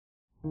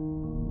Good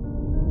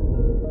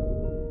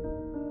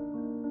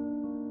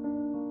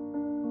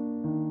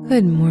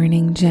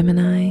morning,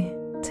 Gemini.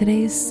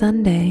 Today is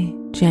Sunday,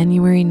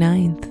 January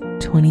 9th,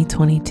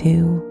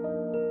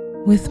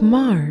 2022. With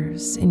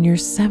Mars in your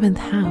 7th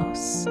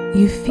house,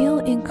 you feel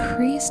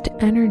increased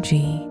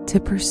energy to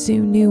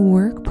pursue new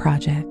work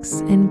projects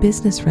and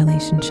business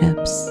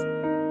relationships.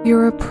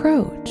 Your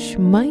approach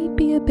might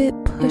be a bit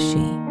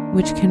pushy,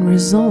 which can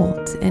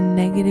result in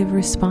negative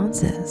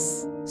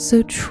responses,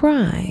 so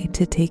try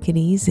to take it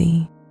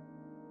easy.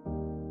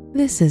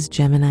 This is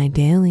Gemini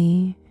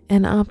Daily,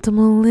 an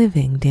optimal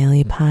living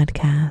daily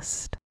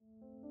podcast.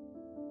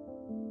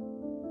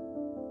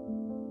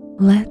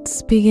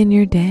 Let's begin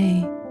your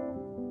day.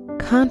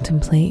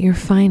 Contemplate your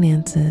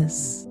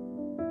finances.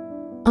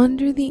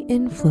 Under the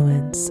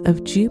influence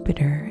of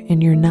Jupiter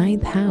in your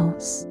 9th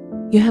house,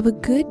 you have a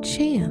good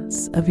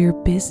chance of your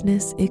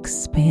business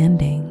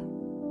expanding.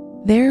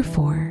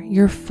 Therefore,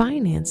 your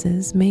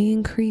finances may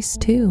increase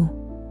too.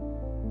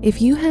 If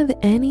you have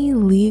any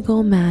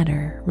legal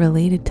matter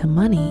related to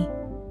money,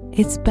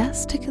 it's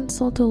best to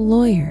consult a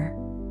lawyer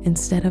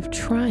instead of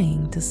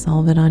trying to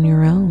solve it on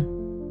your own.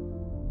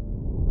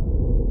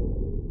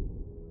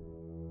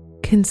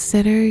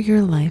 Consider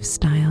your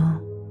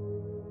lifestyle.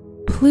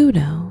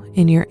 Pluto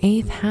in your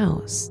 8th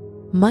house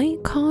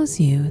might cause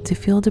you to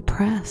feel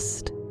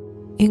depressed,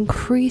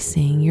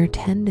 increasing your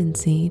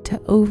tendency to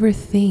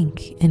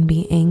overthink and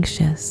be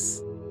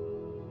anxious.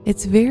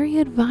 It's very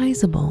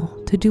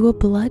advisable to do a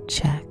blood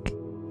check,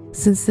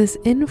 since this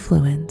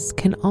influence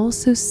can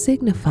also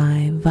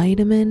signify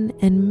vitamin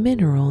and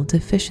mineral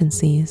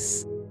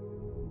deficiencies.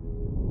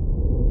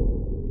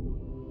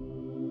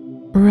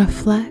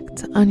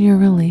 Reflect on your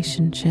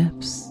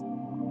relationships.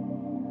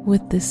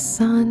 With the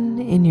sun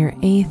in your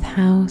 8th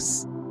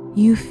house,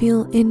 you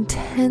feel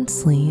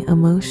intensely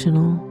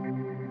emotional.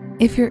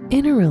 If you're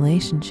in a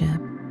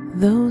relationship,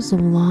 those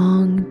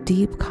long,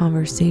 deep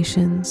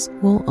conversations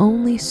will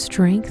only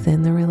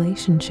strengthen the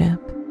relationship.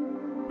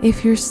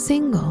 If you're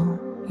single,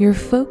 your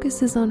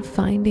focus is on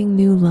finding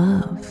new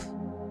love.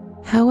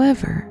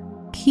 However,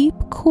 keep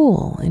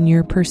cool in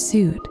your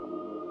pursuit,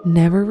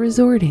 never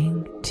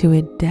resorting to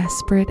a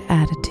desperate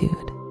attitude.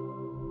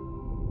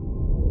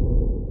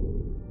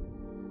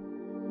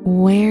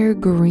 Wear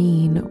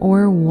green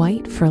or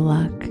white for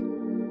luck.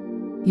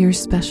 Your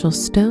special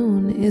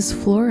stone is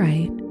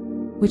fluorite,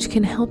 which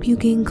can help you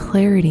gain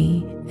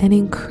clarity and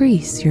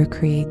increase your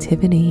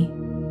creativity.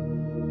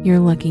 Your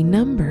lucky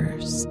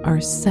numbers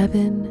are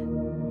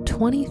 7,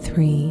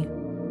 23,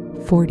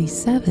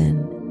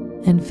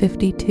 47, and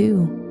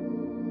 52.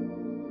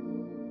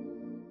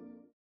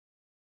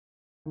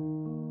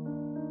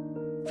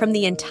 From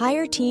the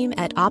entire team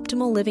at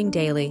Optimal Living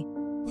Daily,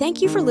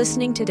 thank you for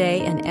listening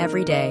today and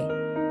every day.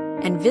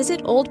 And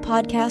visit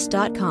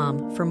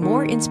oldpodcast.com for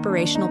more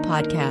inspirational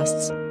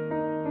podcasts.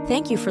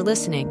 Thank you for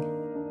listening.